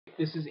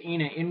This is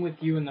Enaa in with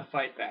you in the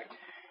fight back.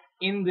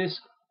 In this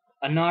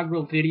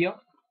inaugural video,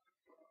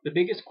 the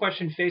biggest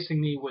question facing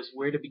me was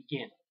where to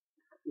begin.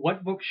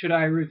 What book should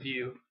I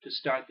review to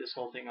start this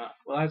whole thing off?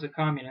 Well, as a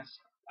communist,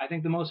 I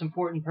think the most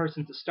important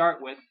person to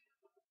start with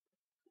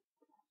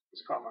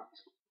is Karl Marx.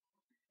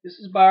 This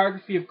is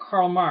Biography of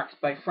Karl Marx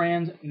by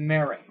Franz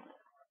Mehring.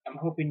 I'm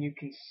hoping you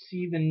can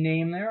see the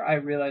name there. I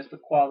realize the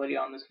quality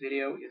on this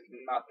video is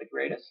not the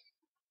greatest.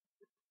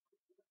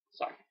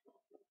 Sorry.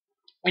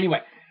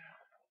 Anyway,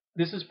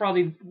 this is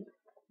probably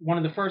one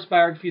of the first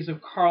biographies of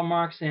Karl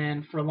Marx,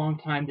 and for a long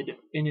time the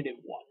definitive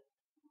one.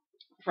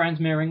 Franz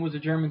Mehring was a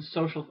German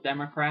social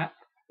democrat,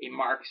 a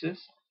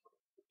Marxist,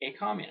 a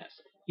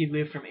communist. He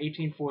lived from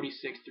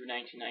 1846 through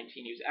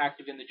 1919. He was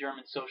active in the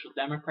German Social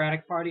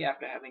Democratic Party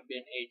after having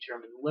been a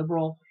German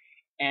liberal,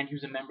 and he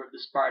was a member of the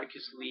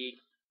Spartacus League,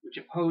 which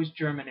opposed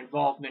German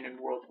involvement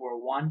in World War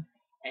I,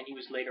 and he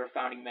was later a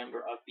founding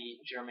member of the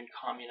German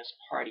Communist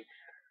Party.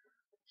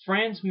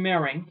 Franz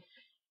Mehring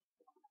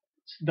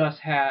thus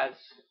has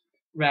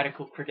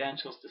radical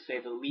credentials, to say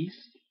the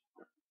least,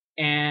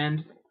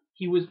 and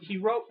he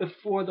wrote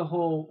before the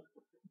whole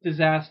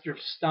disaster of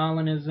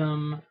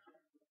Stalinism,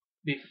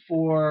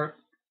 before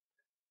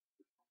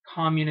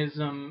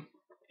communism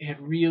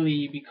had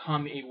really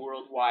become a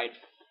worldwide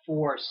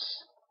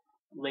force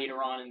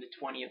later on in the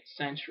 20th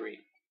century.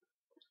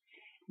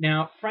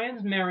 Now,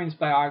 Franz Mehring's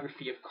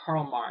biography of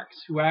Karl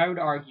Marx, who I would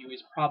argue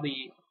is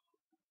probably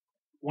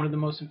one of the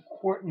most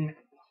important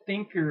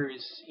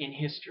thinkers in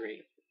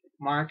history.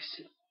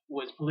 Marx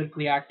was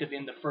politically active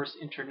in the First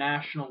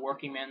International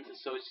Working Men's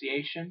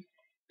Association,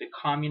 the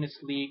Communist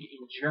League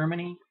in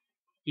Germany.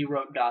 He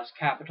wrote Das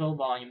Kapital,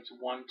 volumes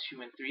 1,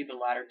 2, and 3, the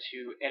latter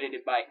two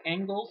edited by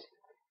Engels,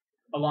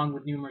 along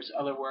with numerous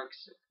other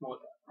works,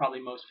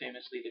 probably most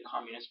famously the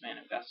Communist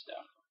Manifesto.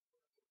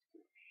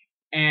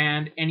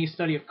 And any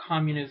study of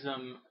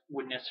communism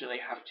would necessarily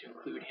have to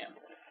include him.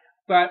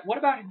 But what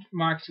about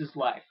Marx's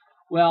life?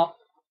 Well,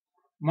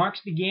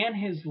 Marx began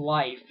his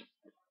life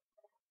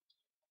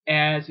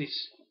as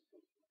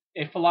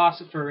a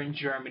philosopher in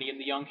Germany in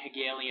the young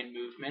Hegelian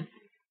movement,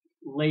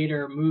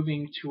 later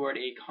moving toward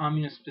a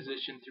communist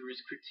position through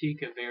his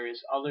critique of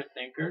various other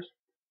thinkers.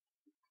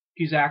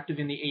 He was active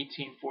in the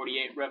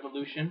 1848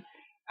 revolution.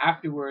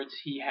 Afterwards,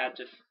 he had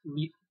to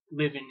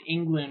live in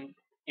England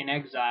in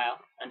exile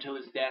until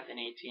his death in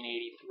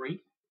 1883.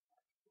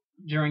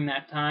 During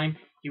that time,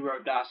 he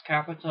wrote Das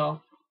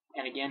Kapital,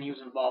 and again he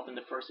was involved in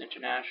the First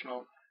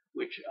International,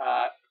 which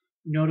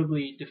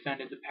notably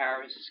defended the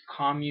Paris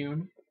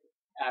Commune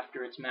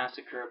after its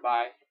massacre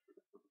by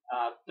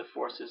the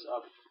forces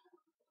of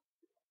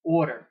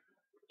order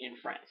in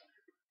France.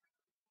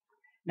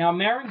 Now,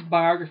 Mehring's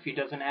biography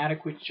does an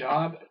adequate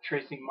job of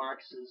tracing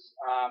Marx's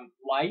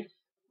life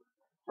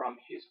from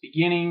his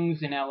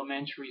beginnings in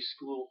elementary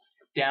school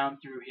down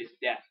through his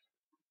death.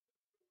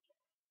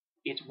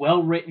 It's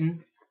well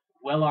written,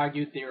 well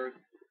argued. There are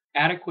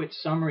adequate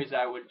summaries,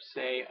 I would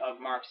say, of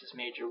Marx's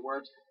major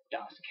works: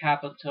 Das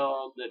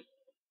Kapital, the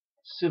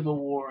Civil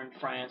War in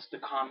France, the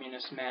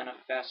Communist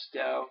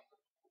Manifesto.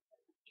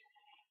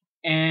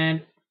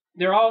 And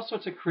there are all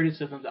sorts of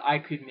criticisms that I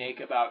could make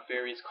about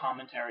various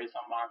commentaries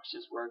on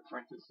Marx's work. For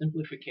instance,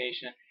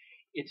 simplification.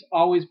 It's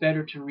always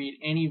better to read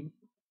any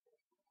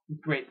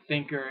great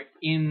thinker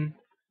in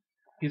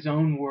his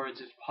own words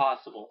if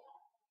possible.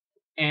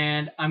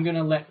 And I'm going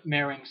to let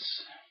Mehring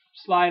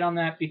slide on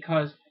that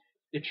because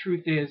the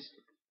truth is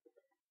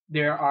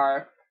there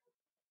are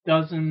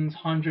dozens,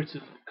 hundreds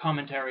of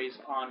commentaries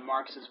on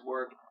Marx's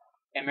work,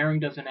 and Mehring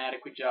does an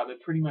adequate job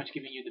at pretty much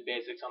giving you the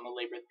basics on the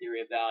labor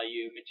theory of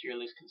value,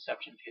 materialist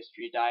conception of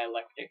history,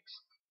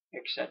 dialectics,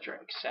 etc.,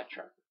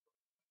 etc.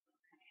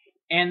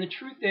 And the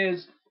truth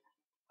is,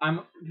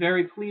 I'm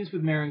very pleased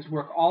with Mehring's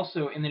work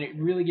also in that it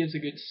really gives a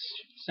good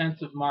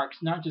sense of Marx,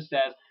 not just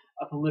as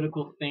a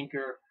political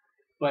thinker,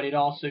 but it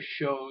also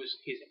shows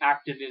his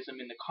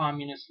activism in the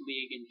Communist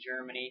League in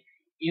Germany,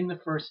 in the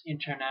First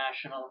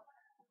International.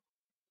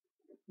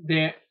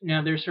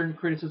 Now, there are certain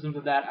criticisms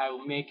of that I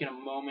will make in a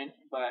moment,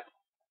 but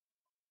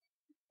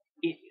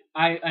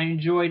I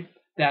enjoyed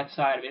that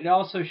side of it. It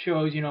also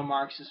shows,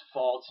 Marx's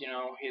faults,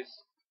 his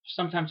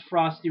sometimes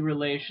frosty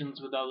relations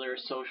with other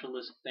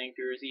socialist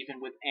thinkers, even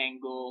with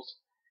Engels,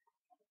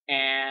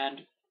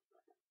 and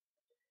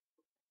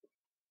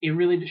it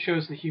really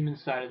shows the human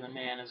side of the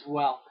man as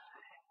well.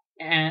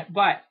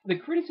 But the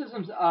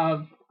criticisms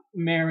of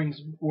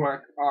Mehring's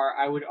work are,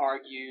 I would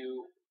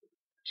argue,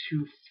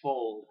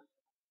 twofold.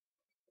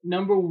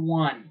 Number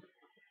one,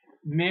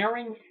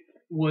 Mehring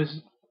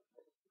was,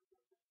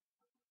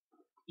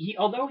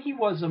 although he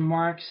was a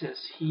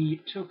Marxist, he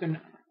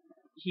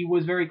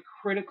was very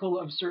critical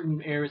of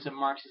certain areas of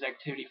Marx's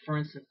activity. For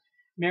instance,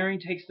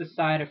 Mehring takes the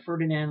side of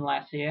Ferdinand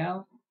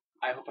Lassalle,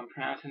 I hope I'm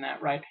pronouncing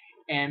that right,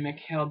 and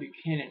Mikhail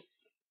Bakunin.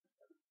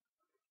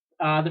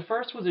 The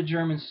first was a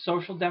German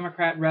social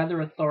democrat,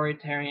 rather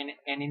authoritarian,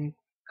 and in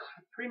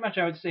pretty much,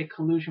 I would say,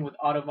 collusion with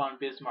Otto von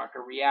Bismarck, a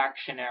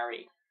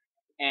reactionary.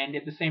 And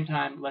at the same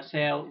time,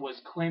 Lassalle was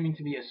claiming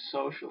to be a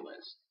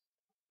socialist.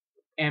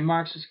 And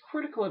Marx was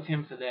critical of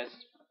him for this.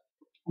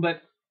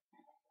 But,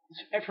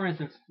 for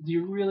instance, do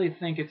you really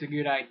think it's a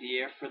good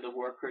idea for the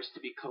workers to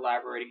be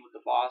collaborating with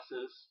the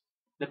bosses,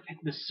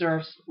 the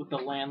serfs with the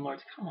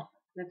landlords? Come on,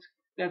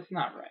 that's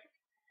not right.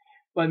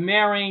 But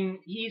Mehring,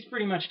 he's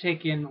pretty much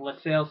taken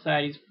Lassalle's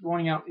side. He's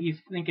pointing out, he's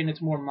thinking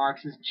it's more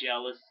Marx's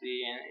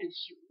jealousy, and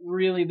it's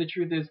really, the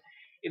truth is,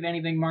 if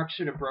anything, Marx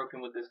should have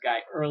broken with this guy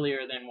earlier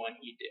than when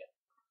he did.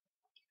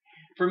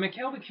 For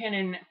Mikhail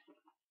Buchanan,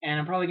 and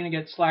I'm probably going to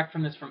get slack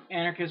from this from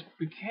anarchists,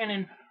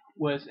 Buchanan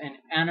was an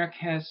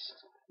anarchist,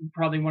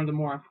 probably one of the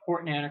more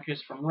important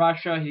anarchists from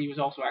Russia. He was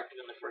also active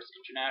in the First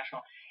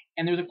International.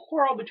 And there was a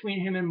quarrel between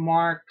him and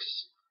Marx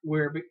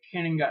where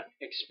Buchanan got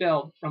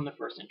expelled from the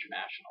First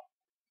International.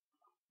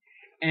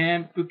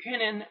 And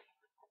Buchanan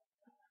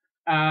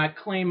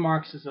claimed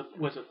Marx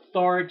was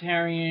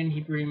authoritarian.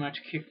 He pretty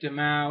much kicked him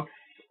out.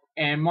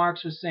 And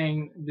Marx was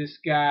saying this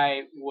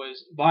guy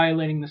was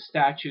violating the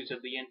statutes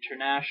of the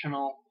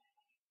International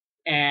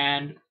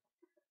and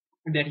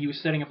that he was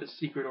setting up a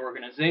secret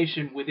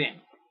organization within.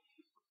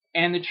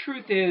 And the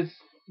truth is,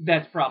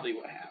 that's probably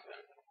what happened.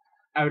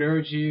 I would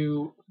urge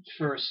you,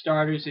 for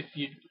starters, if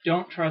you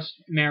don't trust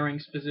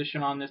Mehring's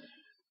position on this,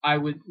 I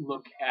would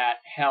look at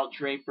Hal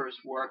Draper's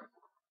work,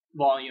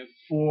 Volume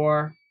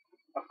 4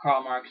 of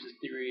Karl Marx's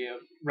Theory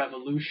of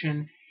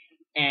Revolution,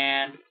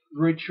 and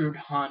Richard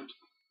Hunt,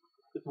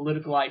 The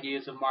Political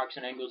Ideas of Marx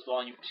and Engels,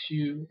 Volume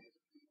 2,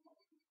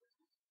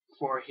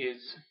 for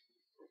his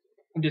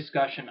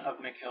discussion of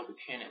Mikhail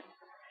Buchanan.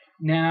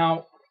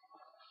 Now,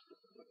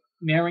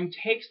 Mehring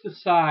takes the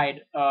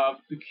side of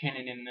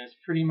Buchanan in this,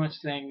 pretty much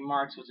saying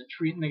Marx wasn't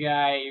treating the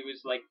guy, it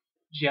was like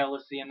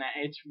jealousy, and that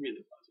it's really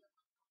wasn't.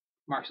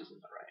 Marx isn't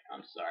right,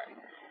 I'm sorry.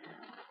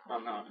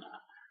 Well, no, I'm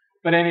not.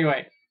 But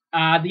anyway,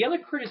 the other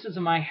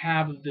criticism I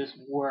have of this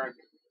work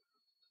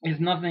is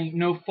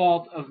no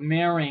fault of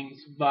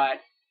Mehring's, but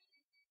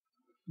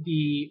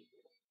the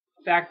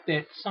fact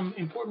that some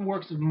important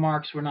works of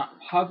Marx were not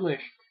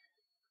published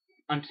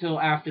until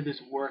after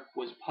this work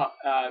was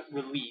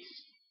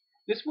released.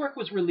 This work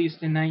was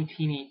released in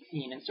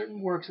 1918, and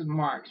certain works of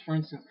Marx, for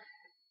instance,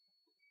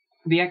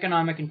 the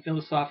Economic and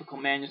Philosophical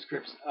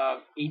Manuscripts of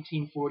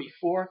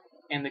 1844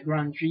 and the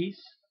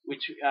Grundrisse,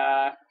 which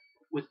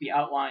was the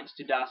outlines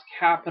to Das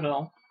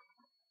Kapital,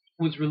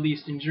 was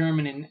released in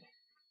German in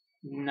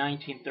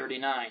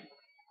 1939.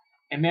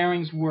 And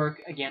Mehring's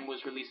work, again,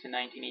 was released in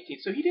 1918.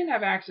 So he didn't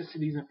have access to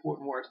these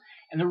important works.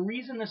 And the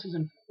reason this is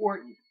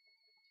important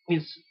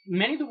is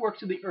many of the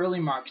works of the early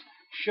Marx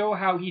show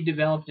how he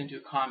developed into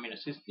a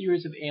communist. His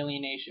theories of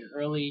alienation,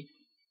 early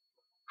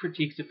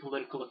critiques of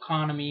political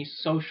economy,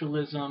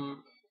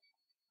 socialism,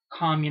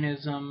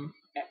 communism,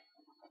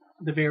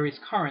 the various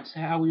currents,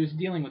 how he was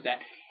dealing with that.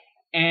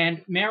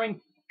 And Mehring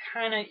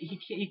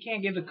he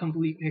can't give a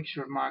complete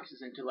picture of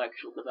Marx's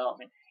intellectual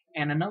development.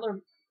 And another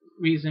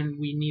reason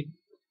we need,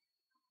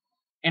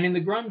 and in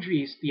the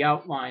Grundrisse, the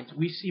outlines,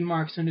 we see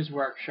Marx in his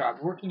workshop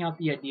working out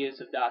the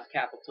ideas of Das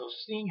Kapital,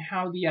 seeing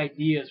how the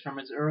ideas from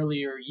his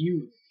earlier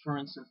youth, for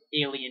instance,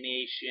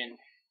 alienation,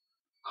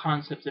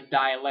 concepts of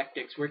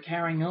dialectics, were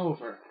carrying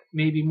over,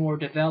 maybe more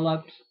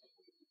developed,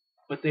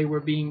 but they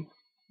were being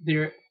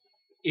there.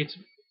 It's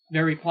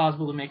very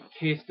plausible to make a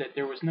case that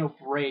there was no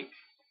break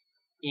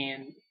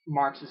in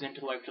Marx's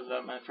intellectual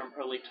development from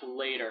early to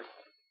later.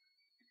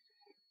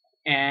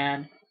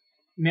 And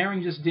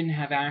Mehring just didn't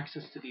have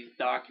access to these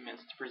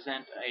documents to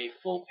present a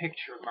full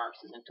picture of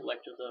Marx's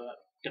intellectual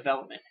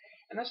development.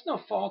 And that's no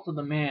fault of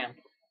the man.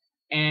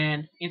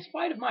 And in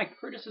spite of my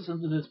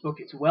criticisms of this book,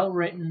 it's well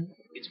written,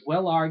 it's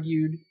well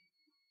argued,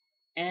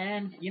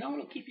 and,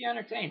 it'll keep you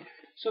entertained.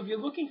 So if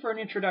you're looking for an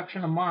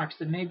introduction to Marx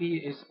that maybe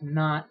is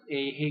not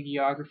a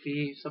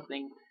hagiography,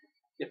 something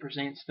that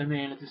presents the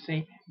man as a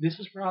saint, this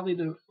is probably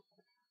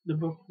the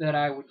book that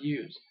I would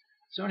use.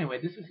 So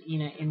anyway, this is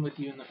Enaa in with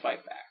you in the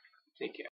fight back. Take care.